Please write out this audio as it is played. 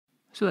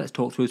So let's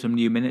talk through some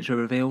new miniature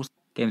reveals,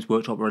 Games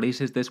Workshop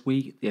releases this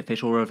week, the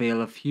official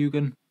reveal of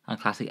Fuegan, and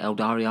classic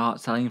Aeldari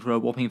Art selling for a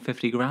whopping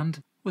 50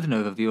 grand, with an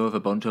overview of a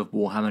bunch of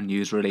Warhammer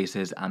news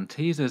releases and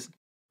teasers.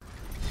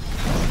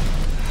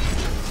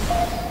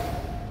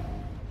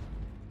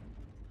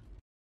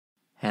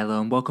 Hello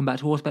and welcome back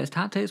to Auspex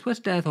Tactics, where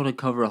today I thought I'd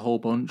cover a whole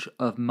bunch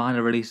of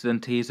minor releases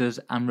and teasers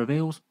and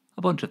reveals,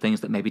 a bunch of things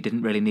that maybe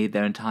didn't really need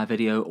their entire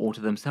video all to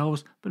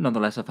themselves, but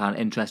nonetheless I found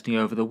interesting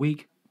over the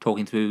week,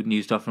 talking through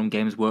new stuff from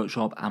Games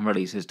Workshop and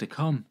releases to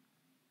come.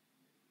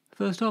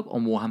 First up,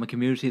 on Warhammer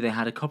Community they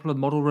had a couple of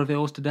model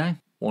reveals today.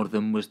 One of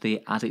them was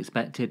the as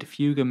expected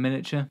Fuegan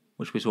miniature,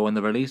 which we saw in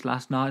the release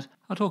last night.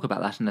 I'll talk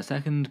about that in a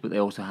second, but they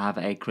also have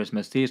a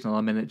Christmas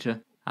seasonal miniature.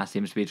 As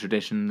seems to be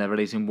tradition, they're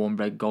releasing one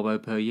red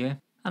Gobbo per year,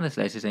 and this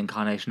latest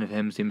incarnation of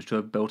him seems to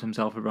have built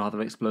himself a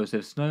rather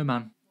explosive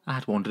snowman. I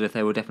had wondered if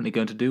they were definitely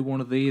going to do one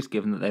of these,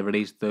 given that they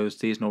released those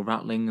seasonal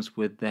rattlings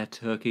with their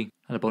turkey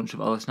and a bunch of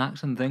other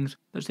snacks and things,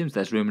 but it seems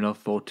there's room enough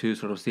for two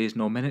sort of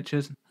seasonal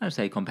miniatures. I'd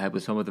say compared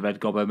with some of the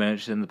red Gobbo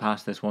miniatures in the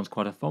past, this one's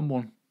quite a fun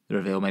one. The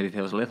reveal maybe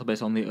feels a little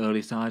bit on the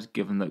early side,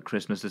 given that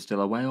Christmas is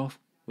still a way off.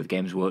 With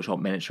Games Workshop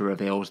miniature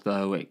reveals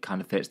though, it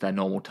kind of fits their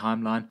normal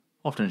timeline,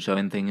 often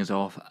showing things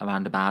off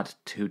around about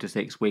 2 to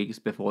 6 weeks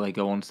before they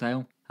go on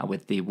sale. And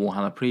with the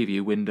Warhammer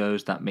preview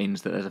windows, that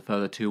means that there's a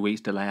further 2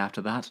 weeks delay after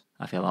that.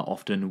 I feel like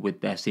often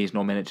with their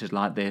seasonal miniatures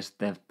like this,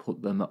 they've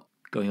put them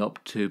going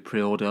up to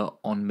pre-order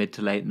on mid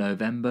to late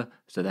November,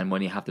 so then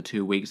when you have the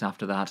 2 weeks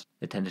after that,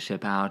 they tend to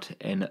ship out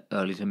in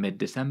early to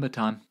mid-December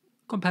time.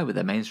 Compared with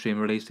their mainstream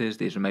releases,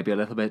 these are maybe a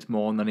little bit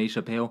more on the niche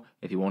appeal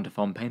if you want a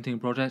fun painting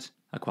project.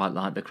 I quite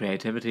like the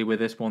creativity with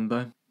this one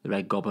though. The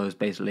red Gobbo is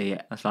basically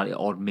a slightly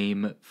odd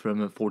meme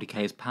from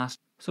 40k's past,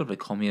 sort of a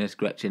communist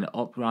Gretchen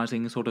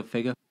uprising sort of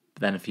figure.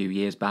 But then a few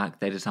years back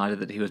they decided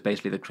that he was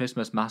basically the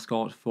Christmas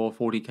mascot for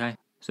 40k,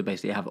 so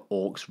basically you have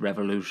orcs,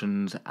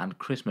 revolutions and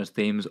Christmas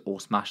themes all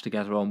smashed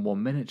together on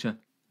one miniature.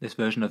 This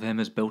version of him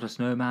has built a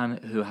snowman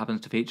who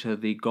happens to feature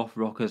the goth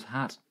rocker's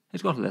hat.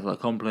 He's got a little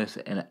accomplice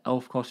in an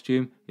elf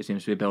costume who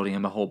seems to be building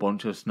him a whole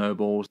bunch of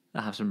snowballs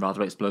that have some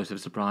rather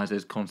explosive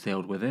surprises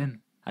concealed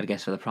within. I'd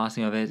guess for the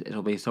pricing of it,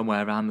 it'll be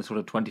somewhere around the sort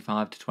of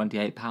 £25 to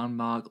 £28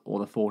 mark, or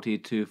the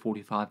 $40 to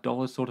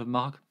 $45 sort of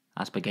mark,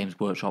 as per Games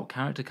Workshop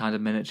character kind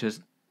of miniatures.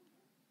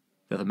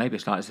 The other maybe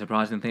slightly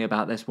surprising thing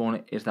about this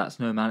one is that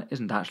snowman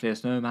isn't actually a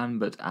snowman,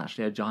 but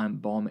actually a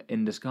giant bomb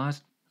in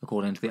disguise.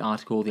 According to the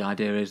article, the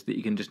idea is that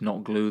you can just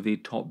not glue the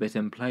top bit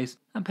in place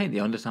and paint the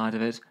underside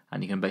of it,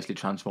 and you can basically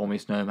transform your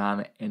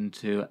snowman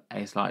into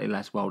a slightly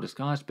less well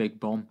disguised big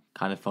bomb.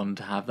 Kind of fun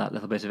to have that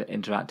little bit of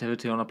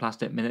interactivity on a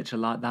plastic miniature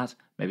like that.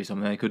 Maybe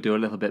something they could do a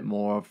little bit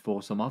more of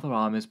for some other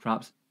armies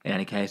perhaps. In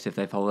any case, if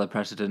they follow the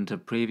precedent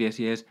of previous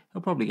years,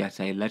 he'll probably get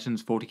a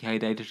Legends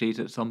 40k datasheet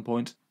at some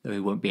point, though he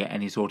won't be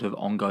any sort of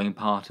ongoing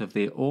part of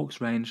the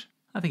Orcs range.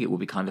 I think it would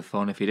be kind of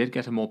fun if you did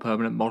get a more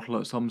permanent model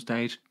at some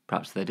stage.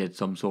 Perhaps they did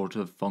some sort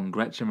of fun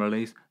Gretchen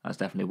release. That's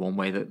definitely one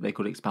way that they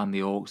could expand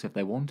the Orcs if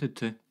they wanted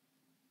to.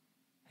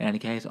 In any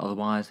case,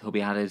 otherwise, he'll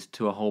be added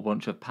to a whole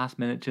bunch of past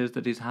miniatures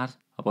that he's had.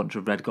 A bunch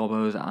of red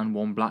Gobbos and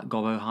one black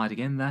Gobbo hiding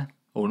in there.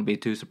 I wouldn't be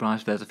too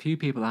surprised if there's a few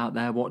people out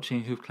there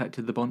watching who've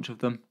collected the bunch of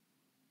them.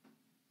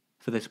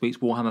 For this week's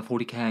Warhammer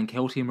 40k and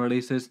Kill Team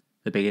releases,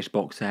 the biggest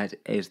box set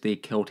is the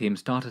Kill Team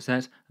starter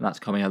set, and that's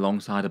coming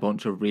alongside a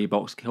bunch of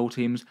reboxed Kill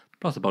Teams,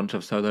 plus a bunch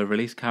of solo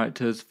release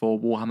characters for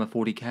Warhammer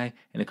 40k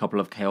in a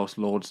couple of Chaos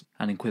Lords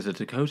and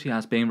Inquisitor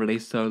Kotias being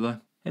released solo.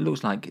 It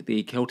looks like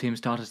the Kill Team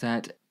starter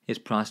set is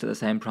priced at the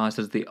same price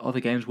as the other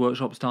Games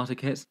Workshop starter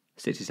kits,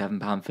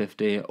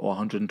 £67.50 or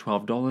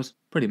 $112,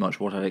 pretty much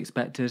what I'd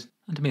expected,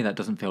 and to me that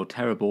doesn't feel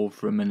terrible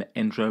from an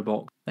intro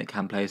box that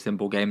can play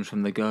simple games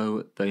from the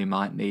go, though you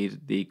might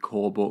need the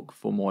core book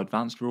for more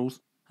advanced rules.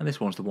 And this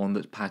one's the one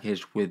that's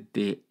packaged with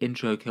the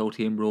intro Kill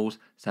Team rules,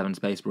 7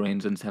 Space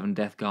Marines and 7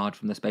 Death Guard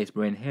from the Space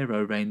Marine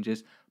hero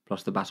ranges,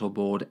 plus the battle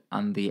board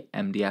and the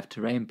MDF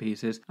terrain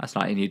pieces, a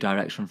slightly new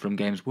direction from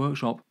Games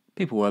Workshop.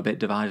 People were a bit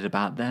divided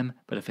about them,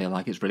 but I feel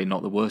like it's really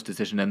not the worst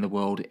decision in the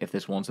world if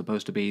this one's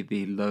supposed to be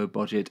the low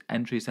budget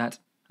entry set,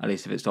 at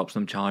least if it stops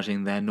them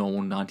charging their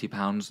normal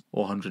 £90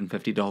 or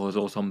 $150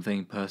 or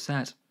something per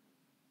set.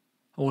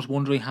 I was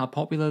wondering how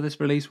popular this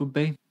release would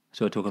be,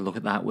 so I took a look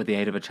at that with the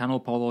aid of a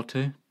channel poll or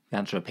two. The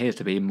answer appears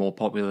to be more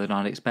popular than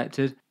I'd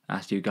expected. I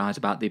asked you guys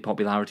about the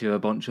popularity of a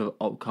bunch of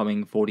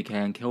upcoming 40k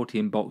and Kill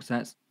Team box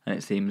sets, and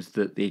it seems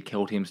that the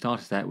Kill Team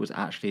starter set was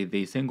actually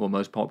the single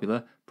most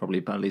popular,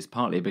 probably at least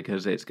partly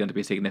because it's going to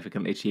be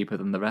significantly cheaper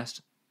than the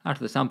rest. Out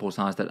of the sample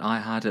size that I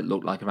had, it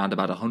looked like around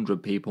about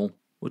 100 people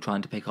were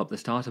trying to pick up the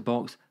starter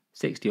box.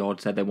 60 odd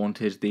said they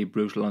wanted the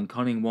brutal and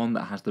cunning one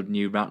that has the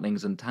new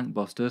rattlings and tank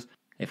busters.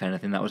 If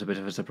anything, that was a bit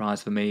of a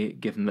surprise for me,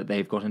 given that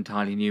they've got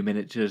entirely new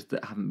miniatures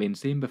that haven't been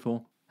seen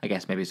before. I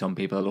guess maybe some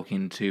people are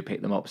looking to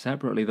pick them up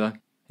separately though.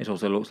 It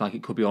also looks like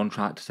it could be on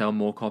track to sell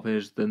more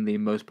copies than the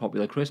most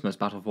popular Christmas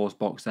Battle Force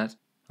box set.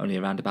 Only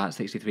around about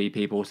 63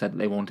 people said that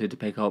they wanted to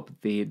pick up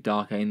the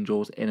Dark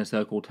Angels Inner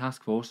Circle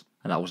Task Force,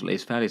 and that was at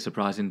least fairly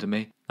surprising to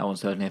me. That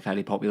one's certainly a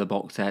fairly popular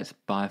box set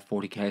by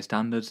 40k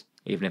standards,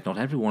 even if not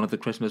every one of the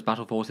Christmas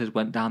battle forces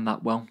went down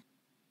that well.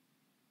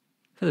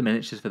 For the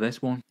miniatures for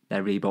this one,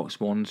 they're reboxed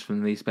ones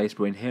from the Space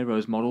Marine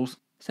Heroes models,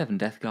 7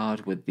 Death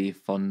Guard with the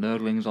fun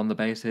nerdlings on the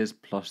bases,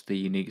 plus the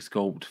unique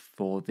sculpt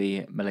for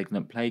the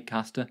Malignant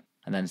Plaguecaster,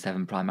 and then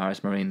 7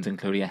 Primaris Marines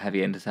including a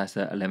Heavy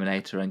Intercessor,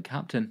 Eliminator and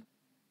Captain.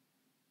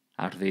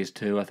 Out of these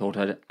two, I thought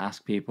I'd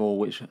ask people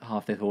which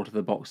half they thought of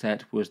the box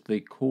set was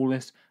the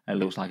coolest, and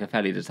it looks like a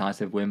fairly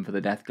decisive win for the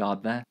Death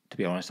Guard there. To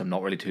be honest, I'm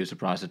not really too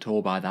surprised at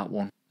all by that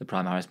one. The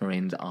Primaris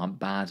Marines aren't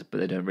bad,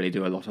 but they don't really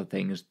do a lot of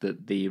things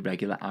that the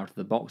regular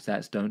out-of-the-box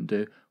sets don't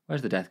do,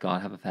 whereas the Death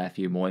Guard have a fair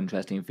few more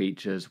interesting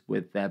features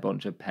with their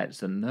bunch of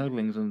pets and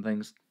nerdlings and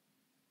things.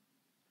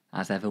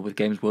 As ever with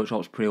Games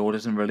Workshop's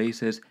pre-orders and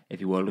releases, if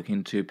you were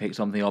looking to pick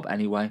something up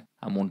anyway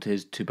and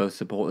wanted to both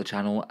support the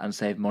channel and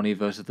save money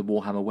versus the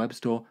Warhammer web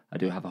store, I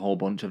do have a whole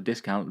bunch of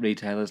discount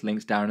retailers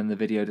links down in the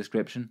video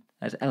description.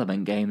 There's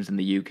Element Games in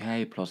the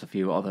UK plus a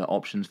few other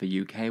options for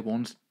UK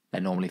ones. They're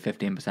normally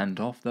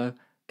 15% off though,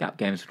 Gap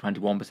Games for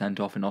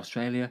 21% off in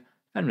Australia,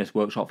 Fenris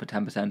Workshop for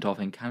 10% off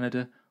in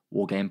Canada,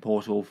 Wargame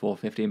Portal for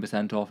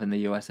 15% off in the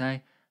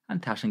USA,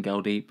 and Tash and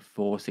Geldeep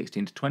for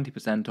 16 to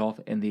 20% off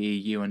in the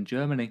EU and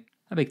Germany.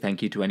 A big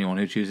thank you to anyone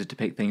who chooses to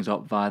pick things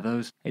up via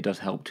those. It does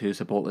help to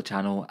support the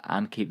channel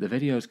and keep the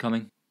videos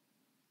coming.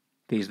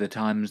 These are the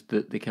times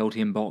that the Kill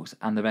Team box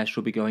and the rest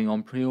will be going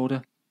on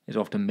pre-order. It's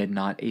often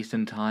midnight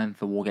Eastern time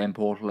for Wargame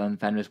Portal and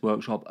Fenris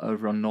Workshop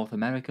over on North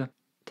America,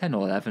 10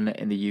 or 11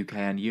 in the UK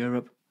and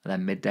Europe, and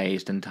then midday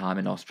Eastern time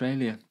in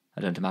Australia.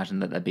 I don't imagine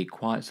that there'd be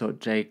quite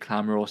such a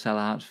clamour or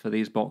sellout for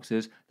these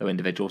boxes, though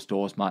individual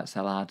stores might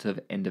sell out of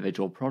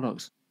individual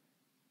products.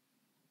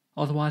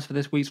 Otherwise for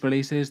this week's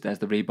releases, there's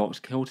the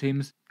reboxed Kill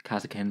Teams,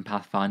 Kazakin,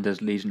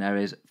 Pathfinders,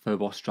 Legionaries,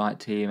 Phobos Strike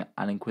Team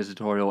and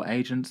Inquisitorial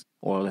Agents,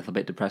 all a little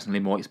bit depressingly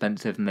more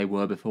expensive than they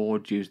were before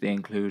due to the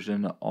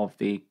inclusion of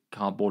the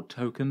cardboard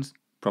tokens.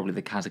 Probably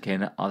the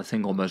Kazakin are the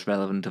single most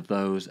relevant of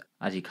those,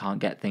 as you can't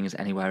get things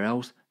anywhere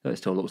else, though it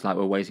still looks like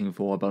we're waiting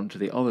for a bunch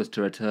of the others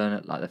to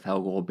return, like the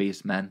Felgor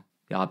Beastmen,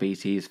 the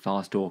RBTs,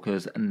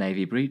 Farstalkers and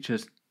Navy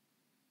Breachers.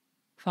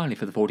 Finally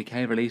for the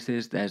 40k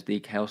releases, there's the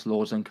Chaos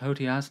Lords and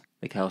Kotias.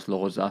 The Chaos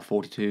Lords are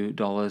 $42,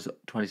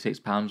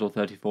 £26 or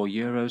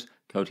 €34.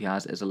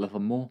 Kotias is a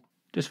little more.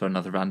 Just for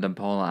another random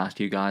poll, I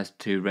asked you guys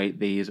to rate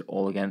these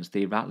all against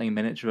the Rattling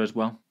miniature as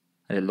well.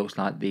 And it looks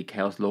like the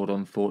Chaos Lord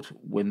on foot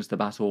wins the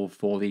battle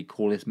for the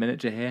coolest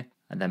miniature here.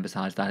 And then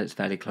besides that, it's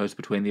fairly close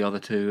between the other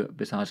two,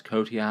 besides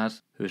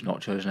Kotias, who's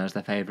not chosen as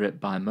their favourite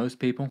by most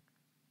people.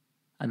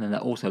 And then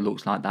it also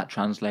looks like that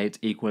translates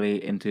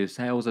equally into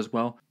sales as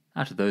well.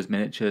 Out of those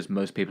miniatures,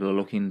 most people are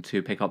looking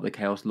to pick up the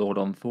Chaos Lord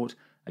on foot.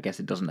 I guess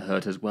it doesn't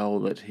hurt as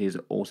well that he's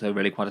also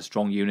really quite a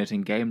strong unit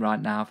in game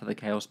right now for the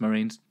Chaos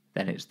Marines.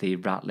 Then it's the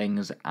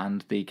Rattlings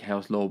and the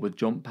Chaos Lord with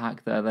Jump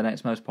Pack that are the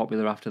next most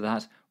popular after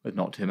that, with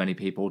not too many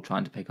people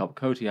trying to pick up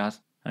Kotias.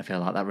 I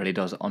feel like that really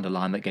does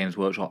underline that Games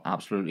Workshop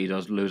absolutely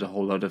does lose a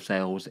whole load of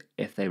sales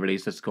if they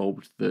release a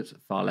sculpt that's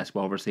far less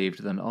well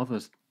received than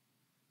others.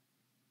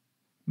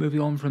 Moving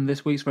on from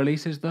this week's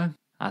releases though,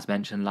 as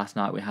mentioned last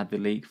night we had the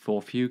leak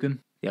for Fuegan,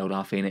 the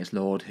Eldar Phoenix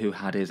Lord who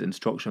had his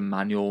instruction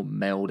manual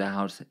mailed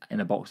out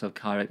in a box of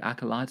Kyric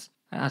Acolytes.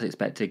 And as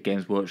expected,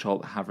 Games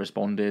Workshop have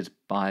responded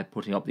by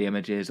putting up the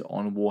images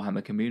on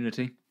Warhammer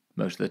Community.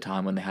 Most of the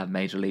time when they have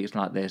major leaks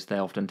like this, they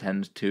often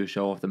tend to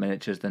show off the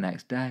miniatures the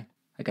next day.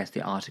 I guess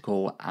the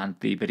article and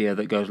the video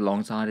that goes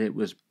alongside it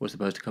was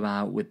supposed to come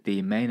out with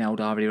the main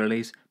Aeldari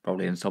release,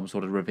 probably in some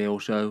sort of reveal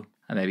show,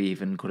 and maybe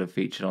even could have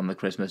featured on the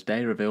Christmas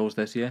Day reveals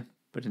this year.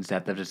 But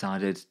instead they've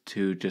decided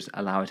to just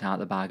allow it out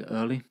the bag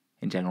early.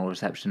 In general,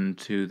 reception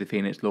to the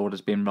Phoenix Lord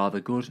has been rather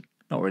good,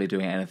 not really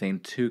doing anything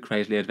too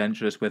crazily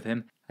adventurous with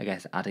him. I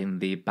guess adding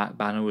the back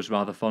banner was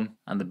rather fun,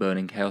 and the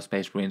burning Chaos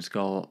Space Marine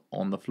skull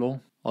on the floor.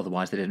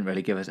 Otherwise they didn't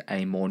really give us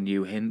any more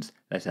new hints.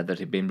 They said that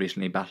he'd been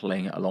recently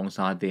battling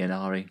alongside the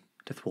Inari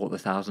to thwart the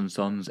Thousand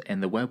Suns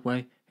in the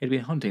Webway. He'd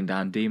been hunting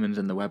down demons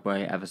in the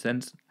Webway ever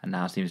since, and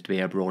now seems to be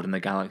abroad in the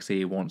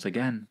galaxy once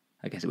again.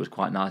 I guess it was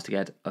quite nice to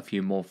get a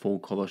few more full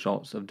colour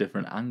shots of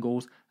different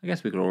angles. I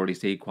guess we could already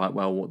see quite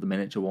well what the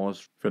miniature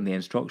was from the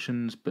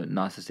instructions, but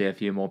nice to see a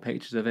few more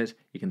pictures of it.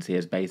 You can see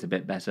his base a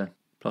bit better.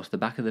 Plus the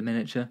back of the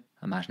miniature,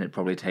 I imagine it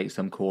probably takes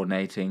some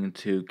coordinating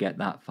to get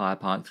that fire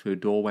pike through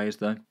doorways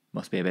though.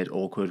 Must be a bit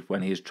awkward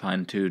when he's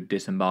trying to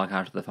disembark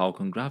out of the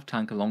Falcon Grav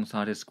tank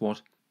alongside his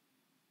squad.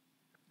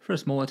 For a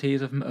smaller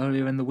teaser from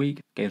earlier in the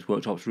week, Games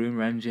Workshop's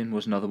Rumour engine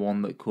was another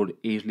one that could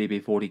easily be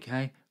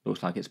 40k.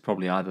 Looks like it's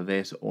probably either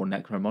this or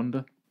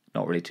Necromunda.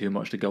 Not really too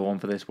much to go on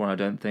for this one, I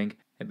don't think.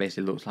 It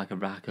basically looks like a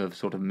rack of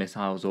sort of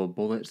missiles or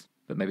bullets,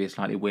 but maybe a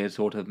slightly weird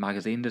sort of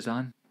magazine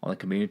design. On the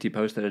community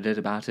post that I did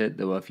about it,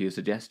 there were a few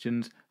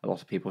suggestions. A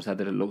lot of people said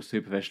that it looks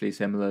superficially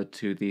similar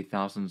to the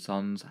Thousand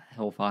Suns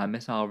Hellfire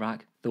missile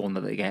rack, the one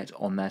that they get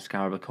on their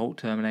Scarab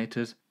Occult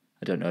Terminators.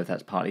 I don't know if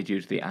that's partly due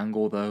to the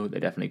angle though. They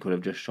definitely could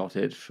have just shot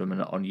it from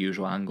an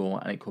unusual angle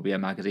and it could be a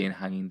magazine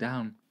hanging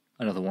down.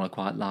 Another one I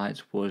quite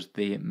liked was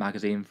the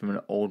magazine from an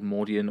old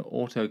Mordian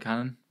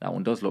autocannon. That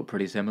one does look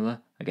pretty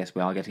similar. I guess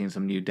we are getting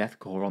some new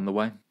deathcore on the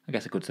way. I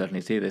guess I could certainly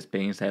see this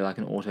being, say, like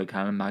an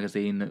autocannon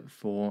magazine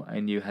for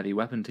a new heavy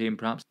weapon team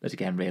perhaps, but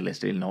again,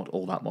 realistically not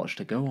all that much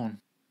to go on.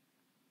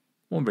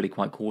 One really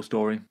quite cool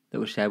story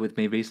that was shared with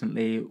me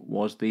recently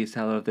was the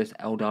seller of this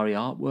Aeldari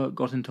artwork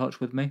got in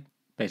touch with me,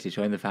 basically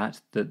showing the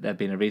fact that there'd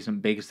been a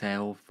recent big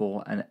sale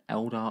for an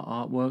Eldar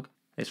artwork.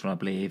 This one, I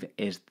believe,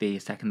 is the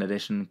 2nd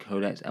edition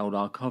Codex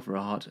Eldar cover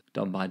art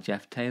done by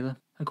Jeff Taylor.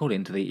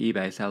 According to the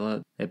eBay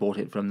seller, they bought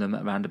it from them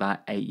around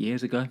about 8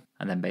 years ago,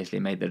 and then basically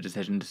made the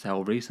decision to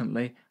sell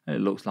recently, and it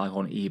looks like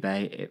on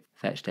eBay it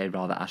fetched a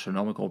rather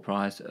astronomical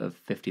price of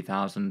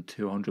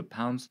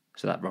 £50,200,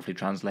 so that roughly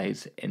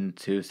translates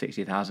into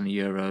 60,000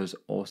 euros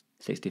or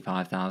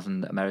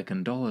 65,000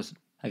 American dollars.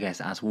 I guess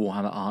as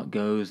Warhammer art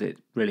goes, it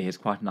really is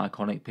quite an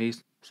iconic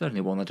piece.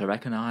 Certainly one that I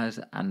recognise,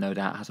 and no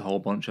doubt has a whole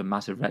bunch of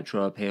massive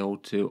retro appeal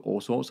to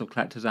all sorts of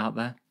collectors out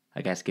there.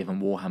 I guess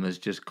given Warhammer's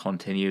just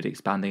continued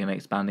expanding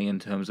in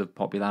terms of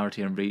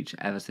popularity and reach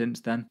ever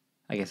since then,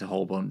 I guess a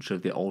whole bunch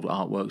of the old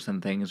artworks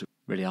and things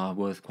really are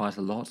worth quite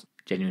a lot,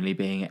 genuinely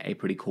being a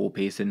pretty cool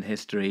piece in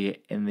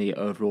history in the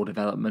overall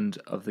development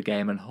of the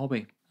game and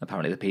hobby.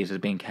 Apparently the piece has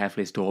been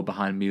carefully stored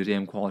behind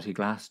museum quality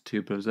glass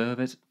to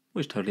preserve it,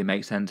 which totally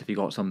makes sense if you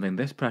got something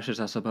this precious,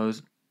 I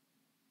suppose.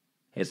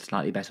 Here's a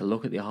slightly better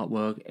look at the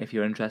artwork if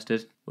you're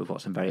interested. We've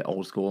got some very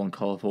old school and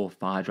colourful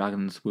fire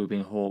dragons,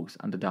 swooping hawks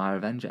and a dire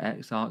Avenger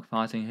Exarch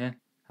fighting here.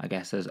 I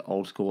guess as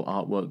old school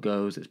artwork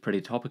goes, it's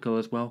pretty topical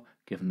as well,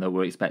 given that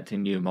we're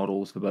expecting new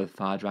models for both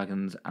fire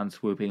dragons and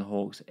swooping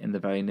hawks in the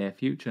very near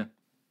future.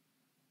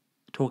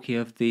 Talking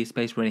of the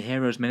Space Marine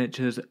Heroes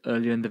miniatures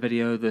earlier in the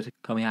video that are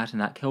coming out in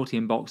that Kill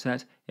Team box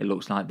set, it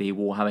looks like the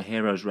Warhammer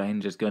Heroes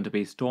range is going to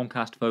be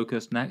Stormcast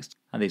focused next,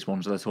 and these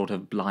ones are the sort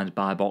of blind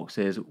buy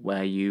boxes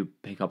where you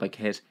pick up a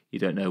kit, you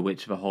don't know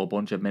which of a whole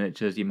bunch of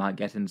miniatures you might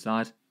get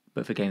inside,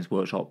 but for Games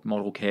Workshop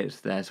model kits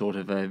they're sort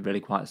of a really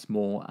quite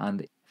small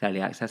and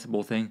fairly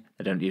accessible thing.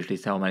 They don't usually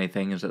sell many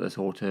things at the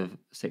sort of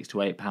 £6 to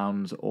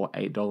 £8 or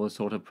 $8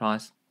 sort of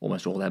price.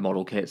 Almost all their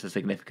model kits are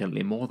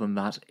significantly more than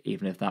that,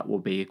 even if that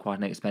would be quite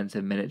an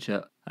expensive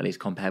miniature, at least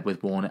compared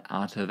with one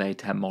out of a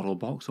 10 model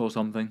box or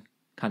something.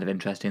 Kind of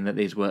interesting that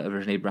these were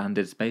originally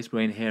branded Space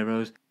Marine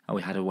Heroes, and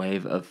we had a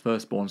wave of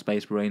Firstborn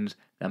Space Marines,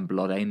 then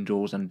Blood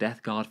Angels and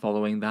Death Guard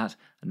following that,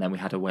 and then we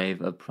had a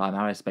wave of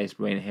Primaris Space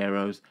Marine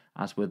Heroes,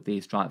 as with the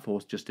Strike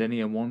Force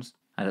Justinian ones.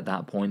 And at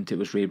that point it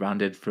was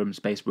rebranded from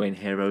Space Marine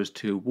Heroes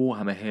to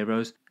Warhammer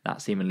Heroes,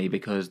 that seemingly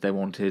because they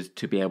wanted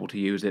to be able to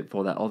use it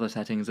for their other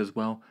settings as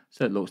well,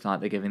 so it looks like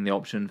they're giving the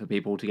option for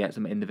people to get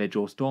some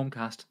individual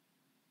Stormcast.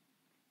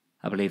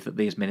 I believe that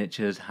these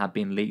miniatures had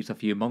been leaked a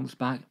few months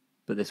back,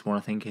 but this one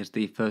I think is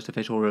the first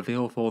official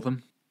reveal for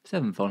them.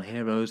 7 fun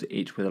heroes,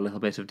 each with a little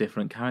bit of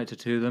different character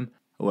to them.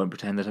 I won't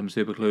pretend that I'm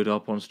super clued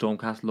up on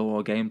Stormcast lore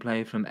or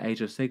gameplay from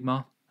Age of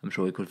Sigmar. I'm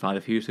sure we could find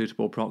a few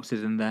suitable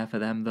proxies in there for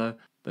them though,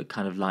 but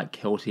kind of like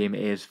Kill Team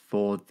is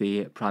for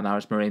the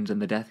Primaris Marines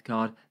and the Death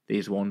Guard,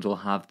 these ones will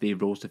have the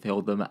rules to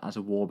field them as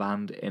a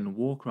warband in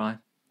Warcry.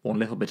 One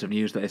little bit of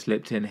news that is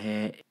slipped in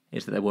here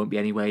is that there won't be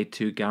any way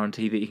to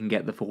guarantee that you can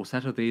get the full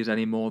set of these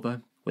anymore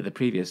though. With the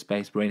previous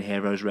Space Marine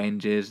Heroes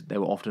ranges, they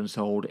were often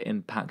sold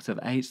in packs of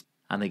 8,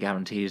 and the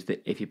guarantees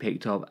that if you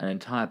picked up an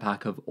entire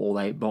pack of all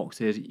 8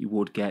 boxes, you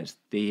would get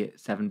the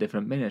 7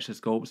 different miniature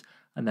sculpts,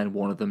 and then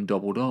one of them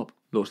doubled up.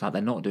 Looks like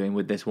they're not doing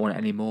with this one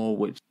anymore,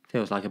 which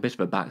feels like a bit of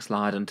a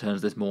backslide and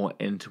turns this more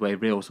into a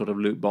real sort of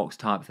loot box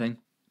type thing.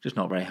 Just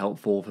not very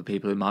helpful for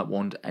people who might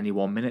want any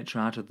one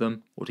miniature out of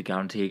them, or to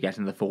guarantee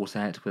getting the full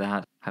set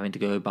without having to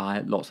go buy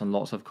lots and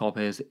lots of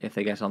copies if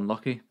they get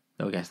unlucky.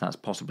 Though I guess that's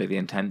possibly the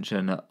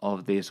intention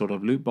of these sort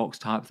of loot box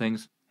type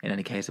things. In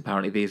any case,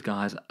 apparently these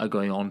guys are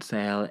going on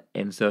sale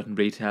in certain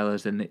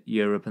retailers in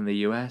Europe and the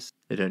US.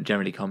 They don't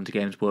generally come to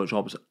Games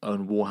Workshop's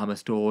own Warhammer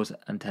stores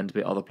and tend to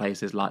be other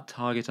places like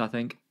Target, I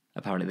think.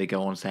 Apparently they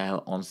go on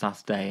sale on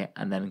Saturday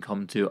and then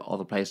come to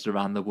other places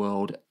around the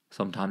world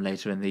sometime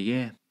later in the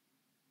year.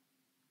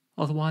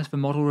 Otherwise, for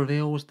model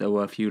reveals, there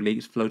were a few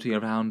leaks floating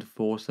around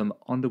for some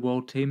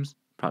Underworld teams.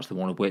 Perhaps the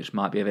one of which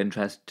might be of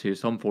interest to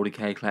some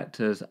 40k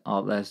collectors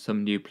are there's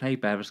some new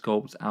Plaguebearer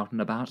sculpts out and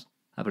about.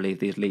 I believe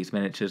these leaked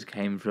miniatures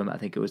came from, I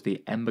think it was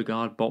the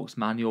Emberguard box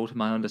manual to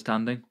my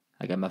understanding.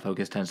 Again, my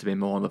focus tends to be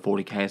more on the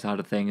 40k side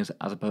of things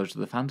as opposed to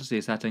the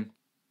fantasy setting.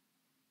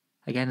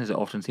 Again, as it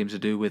often seems to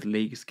do with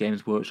leaks,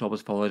 Games Workshop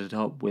has followed it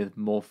up with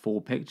more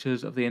full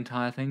pictures of the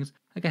entire things.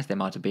 I guess they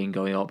might have been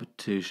going up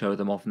to show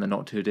them off in the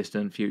not too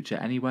distant future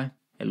anyway.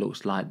 It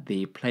looks like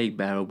the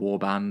Plaguebearer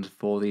warband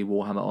for the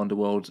Warhammer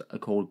Underworlds are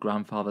called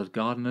Grandfather's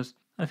Gardeners.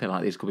 I feel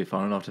like these could be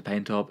fun enough to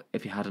paint up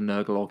if you had a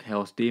Nurgle or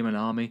Chaos Demon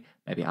army,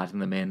 maybe adding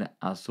them in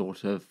as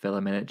sort of filler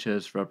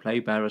miniatures for a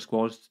Plaguebearer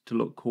squad to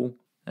look cool.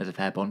 There's a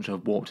fair bunch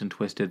of warped and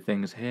twisted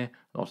things here.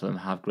 A lot of them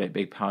have great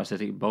big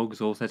parasitic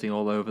bugs all sitting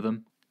all over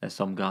them. There's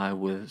some guy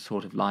with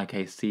sort of like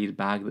a seed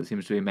bag that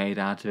seems to be made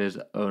out of his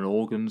own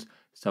organs,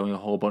 sowing a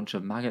whole bunch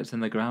of maggots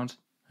in the ground.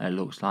 And it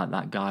looks like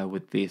that guy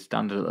with the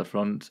standard at the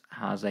front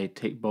has a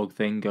tick bug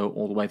thing go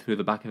all the way through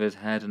the back of his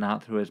head and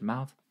out through his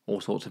mouth.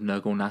 All sorts of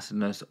Nurgle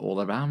nastiness all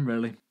around,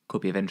 really.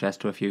 Could be of interest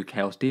to a few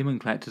Chaos Demon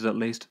collectors at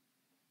least.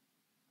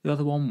 The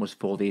other one was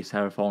for the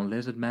Seraphon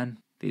Lizard Men.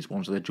 These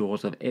ones are the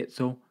Jaws of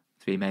Itzel,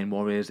 3 main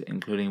warriors,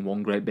 including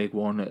one great big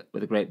one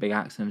with a great big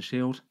axe and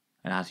shield.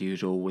 And as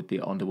usual with the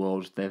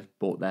Underworlds, they've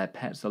brought their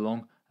pets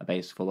along, a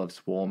base full of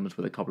swarms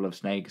with a couple of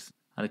snakes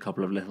and a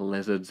couple of little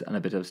lizards and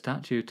a bit of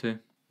statue too.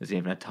 There's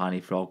even a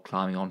tiny frog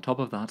climbing on top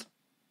of that.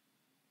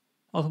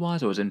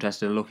 Otherwise, I was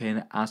interested in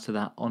looking as to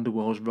that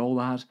Underworlds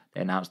rollout.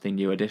 They announced the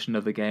new edition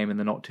of the game in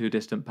the not too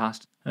distant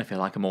past, and I feel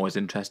like I'm always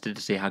interested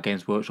to see how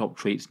Games Workshop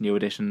treats new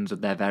editions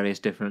of their various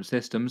different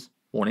systems.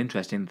 One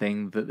interesting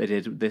thing that they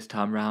did this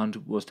time round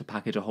was to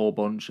package a whole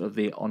bunch of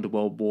the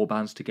Underworld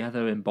warbands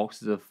together in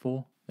boxes of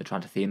 4. They're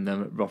trying to theme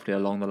them roughly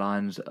along the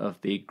lines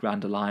of the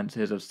Grand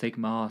Alliances of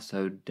Sigmar,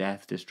 so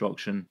death,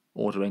 destruction,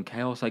 order and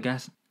chaos, I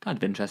guess. Kind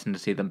of interesting to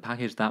see them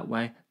packaged that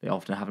way. They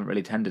often haven't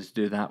really tended to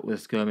do that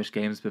with skirmish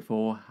games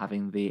before,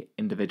 having the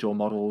individual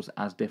models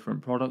as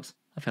different products.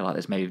 I feel like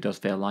this maybe does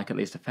feel like at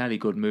least a fairly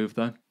good move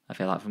though. I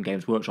feel like from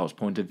Games Workshop's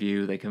point of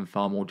view, they can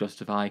far more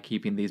justify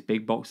keeping these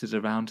big boxes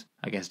around.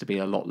 I guess to be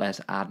a lot less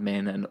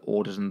admin and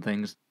orders and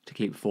things, to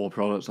keep 4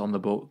 products on the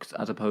books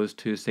as opposed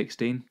to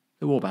 16.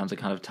 The warbands are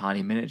kind of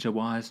tiny miniature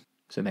wise,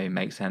 so it maybe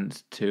makes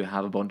sense to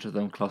have a bunch of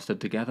them clustered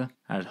together.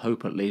 And I'd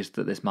hope at least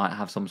that this might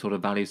have some sort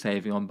of value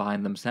saving on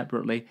buying them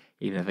separately,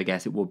 even if I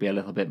guess it would be a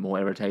little bit more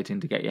irritating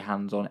to get your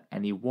hands on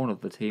any one of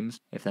the teams,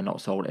 if they're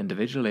not sold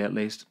individually at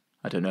least.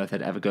 I don't know if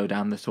they'd ever go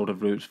down this sort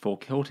of route for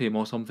Kill Team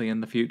or something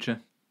in the future.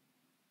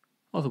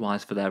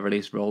 Otherwise, for their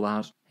release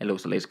rollout, it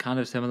looks at least kind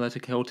of similar to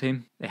Kill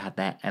Team. They had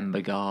their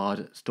Ember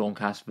Guard,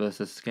 Stormcast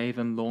vs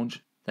Skaven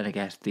launch. Then I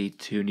guess the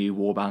 2 new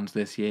warbands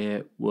this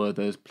year were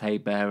those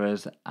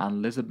Plaguebearers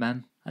and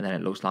Lizardmen, and then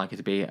it looks like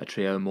it'll be a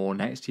trio more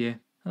next year.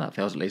 And that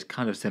feels at least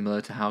kind of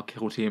similar to how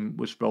Kill Team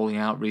was rolling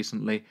out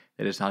recently.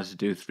 They decided to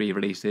do 3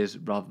 releases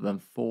rather than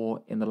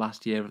 4 in the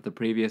last year of the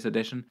previous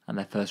edition, and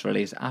their first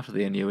release after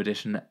the new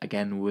edition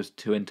again was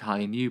 2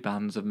 entirely new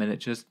bands of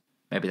miniatures.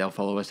 Maybe they'll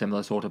follow a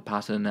similar sort of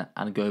pattern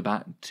and go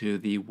back to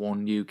the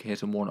 1 new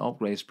kit and 1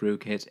 upgrade sprue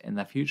kit in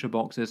their future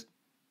boxes.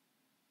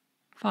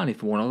 Finally,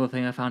 for one other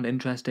thing I found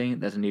interesting,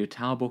 there's a new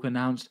Tau book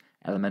announced,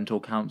 Elemental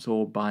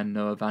Council by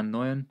Noah Van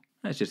Noyen.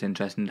 It's just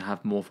interesting to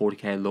have more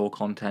 40k lore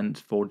content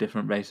for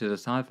different races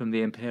aside from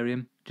the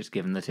Imperium, just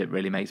given that it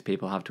really makes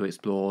people have to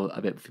explore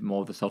a bit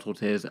more of the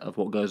subtleties of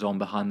what goes on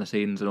behind the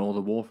scenes and all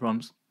the war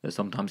fronts that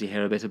sometimes you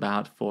hear a bit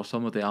about for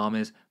some of the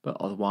armies, but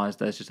otherwise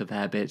there's just a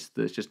fair bit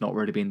that's just not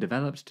really been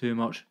developed too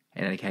much.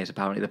 In any case,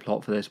 apparently the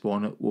plot for this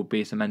one would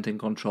be cementing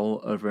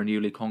control over a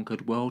newly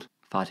conquered world,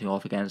 fighting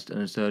off against an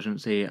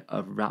insurgency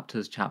of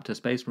Raptors chapter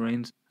Space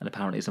Marines, and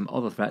apparently some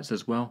other threats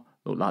as well.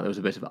 Looked like there was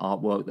a bit of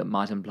artwork that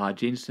might imply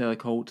Genestealer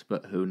cult,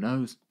 but who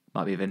knows?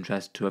 Might be of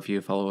interest to a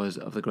few followers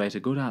of the greater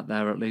good out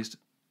there at least.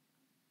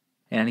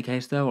 In any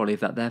case though, I'll leave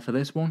that there for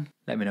this one.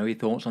 Let me know your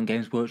thoughts on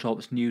Games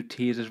Workshop's new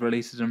teasers,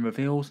 releases and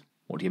reveals.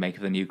 What do you make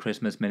of the new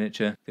Christmas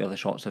miniature, the other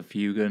shots of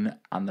Fuegan,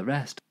 and the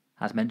rest?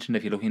 As mentioned,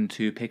 if you're looking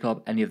to pick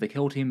up any of the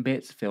Kill Team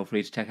bits, feel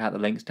free to check out the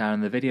links down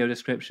in the video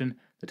description.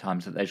 The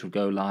times that they should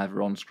go live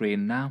are on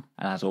screen now,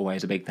 and as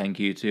always a big thank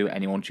you to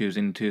anyone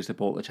choosing to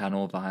support the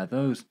channel via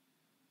those.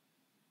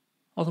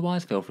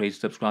 Otherwise, feel free to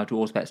subscribe to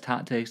Auspex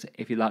Tactics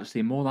if you'd like to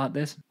see more like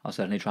this. I'll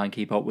certainly try and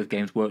keep up with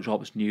Games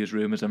Workshop's news,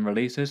 rumours and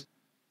releases.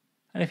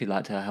 And if you'd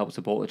like to help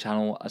support the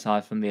channel,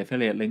 aside from the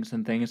affiliate links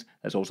and things,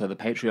 there's also the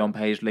Patreon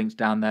page linked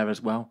down there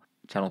as well.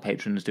 Channel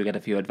patrons do get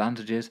a few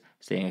advantages,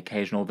 seeing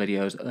occasional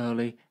videos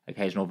early,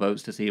 occasional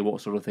votes to see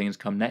what sort of things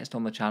come next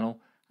on the channel,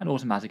 and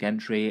automatic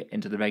entry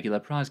into the regular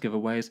prize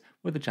giveaways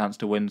with a chance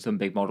to win some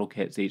big model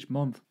kits each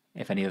month.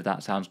 If any of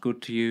that sounds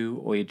good to you,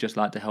 or you'd just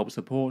like to help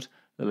support,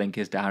 the link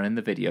is down in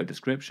the video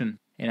description.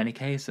 In any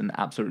case, an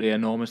absolutely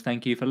enormous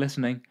thank you for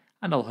listening,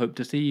 and I'll hope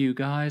to see you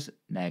guys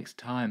next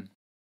time.